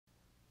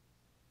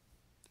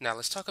Now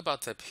let's talk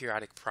about the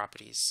periodic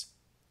properties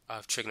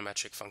of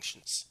trigonometric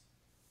functions.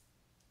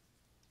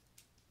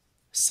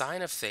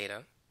 Sine of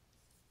theta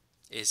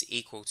is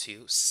equal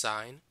to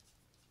sine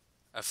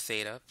of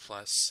theta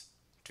plus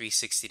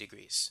 360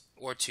 degrees,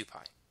 or 2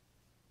 pi.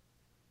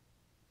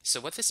 So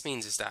what this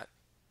means is that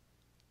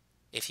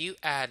if you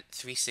add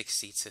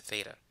 360 to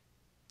theta,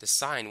 the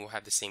sine will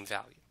have the same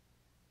value.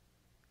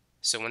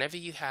 So whenever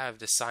you have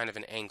the sine of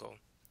an angle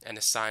and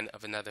the sine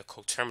of another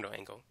coterminal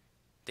angle,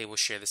 they will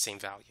share the same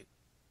value.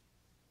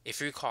 If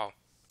you recall,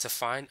 to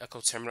find a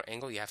coterminal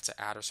angle, you have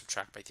to add or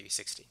subtract by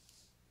 360.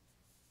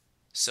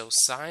 So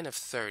sine of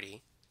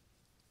 30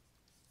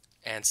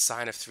 and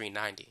sine of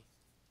 390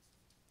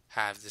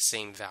 have the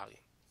same value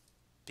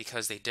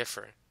because they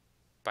differ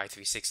by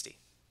 360.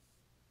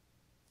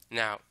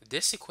 Now,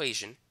 this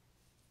equation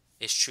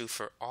is true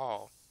for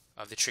all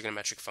of the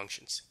trigonometric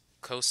functions.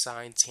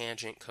 Cosine,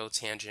 tangent,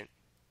 cotangent,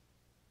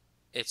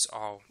 it's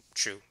all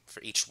true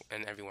for each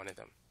and every one of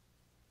them.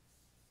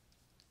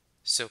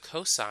 So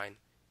cosine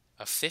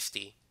of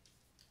 50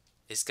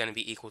 is going to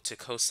be equal to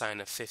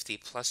cosine of 50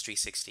 plus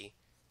 360,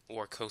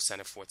 or cosine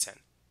of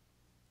 410.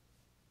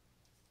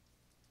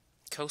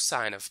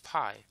 Cosine of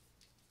pi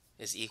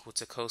is equal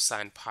to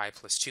cosine pi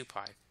plus 2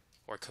 pi,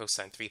 or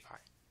cosine 3 pi.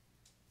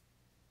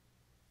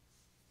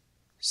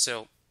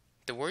 So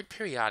the word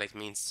periodic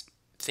means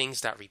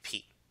things that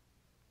repeat.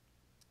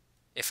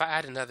 If I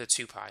add another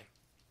 2 pi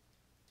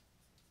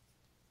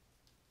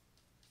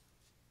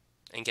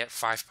and get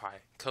 5 pi,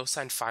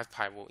 cosine 5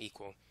 pi will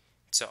equal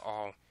to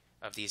all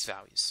of these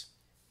values.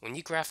 When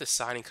you graph the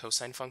sine and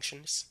cosine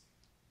functions,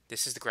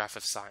 this is the graph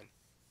of sine.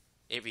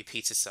 It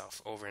repeats itself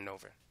over and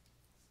over.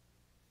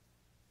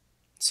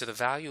 So the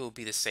value will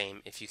be the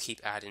same if you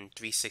keep adding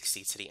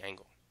 360 to the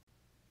angle.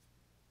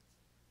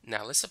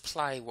 Now let's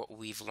apply what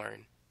we've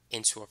learned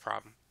into a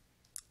problem.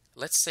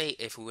 Let's say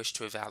if we wish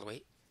to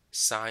evaluate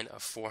sine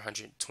of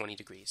 420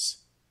 degrees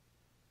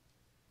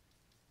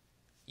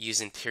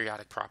using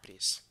periodic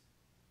properties.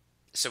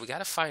 So we got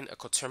to find a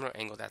coterminal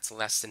angle that's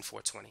less than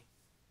 420.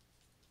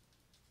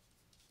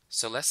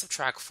 So let's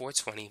subtract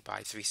 420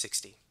 by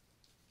 360.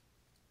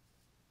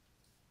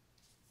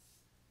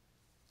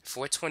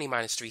 420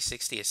 minus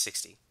 360 is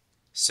 60.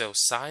 So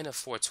sine of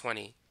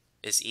 420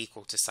 is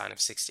equal to sine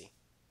of 60.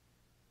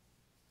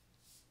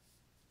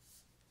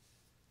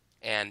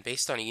 And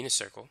based on a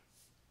unicircle,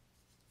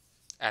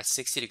 at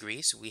 60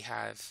 degrees, we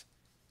have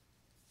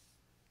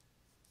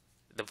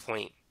the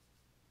point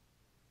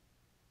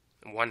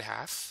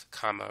 1/2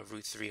 comma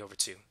root 3 over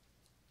 2.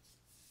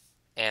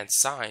 And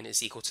sine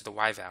is equal to the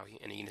y value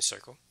in a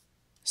unicircle.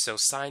 So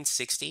sine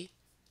 60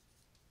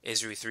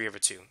 is root 3 over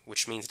 2,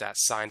 which means that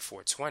sine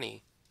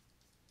 420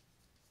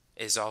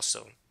 is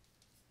also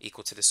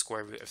equal to the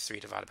square root of 3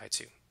 divided by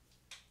 2.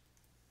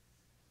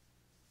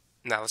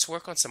 Now let's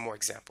work on some more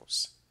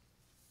examples.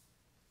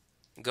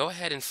 Go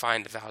ahead and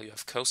find the value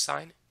of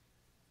cosine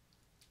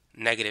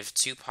negative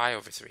 2 pi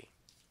over 3.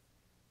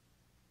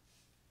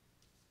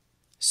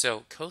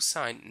 So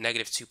cosine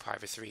negative 2 pi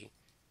over 3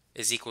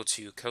 is equal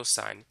to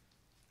cosine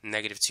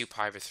negative 2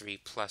 pi over 3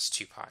 plus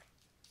 2 pi.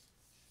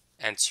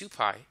 And 2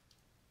 pi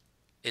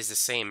is the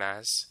same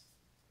as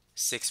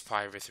 6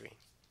 pi over 3.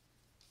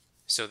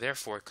 So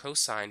therefore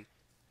cosine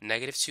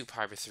negative 2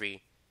 pi over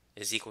 3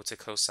 is equal to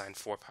cosine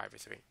 4 pi over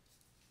 3.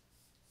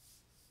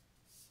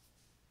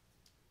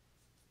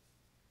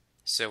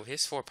 So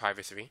here's 4 pi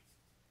over 3,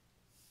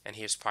 and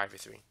here's pi over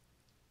 3.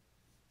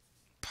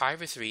 Pi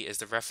over 3 is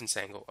the reference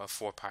angle of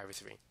 4 pi over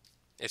 3.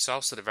 It's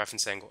also the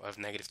reference angle of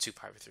negative 2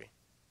 pi over 3.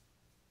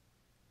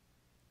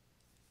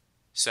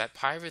 So at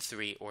pi over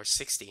 3, or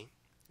 60,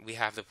 we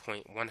have the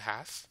point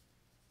 1/2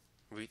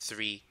 root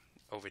 3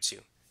 over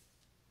 2.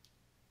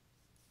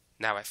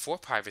 Now at 4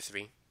 pi over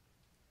 3,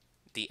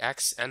 the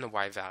x and the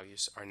y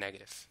values are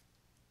negative.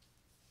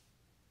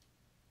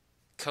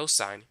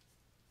 Cosine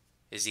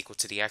is equal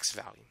to the x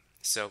value.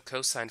 So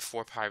cosine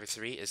 4 pi over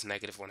 3 is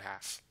negative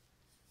 1/2,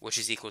 which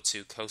is equal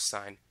to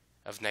cosine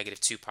of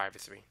negative 2 pi over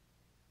 3.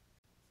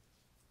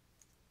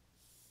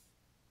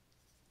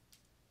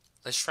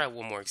 Let's try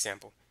one more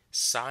example.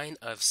 Sine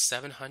of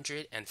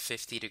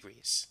 750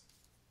 degrees.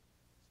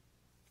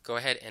 Go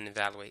ahead and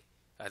evaluate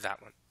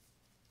that one.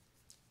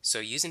 So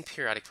using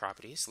periodic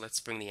properties, let's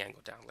bring the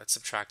angle down. Let's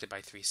subtract it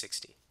by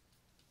 360.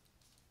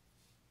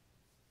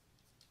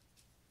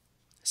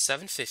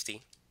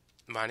 750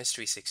 minus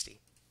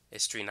 360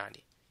 is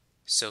 390.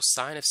 So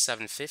sine of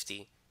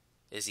 750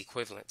 is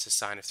equivalent to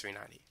sine of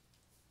 390.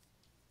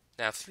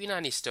 Now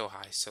 390 is still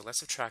high, so let's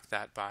subtract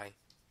that by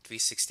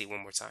 360 one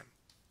more time.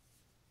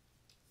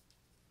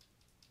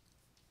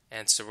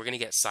 And so we're going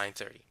to get sine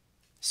 30.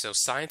 So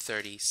sine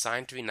 30,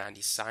 sine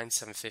 390, sine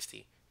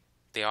 750,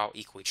 they all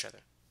equal each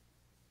other.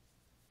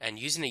 And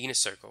using a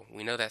unicircle,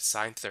 we know that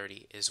sine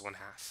 30 is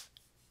 1/2.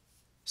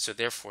 So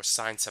therefore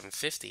sine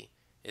 750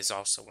 is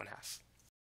also 1/2.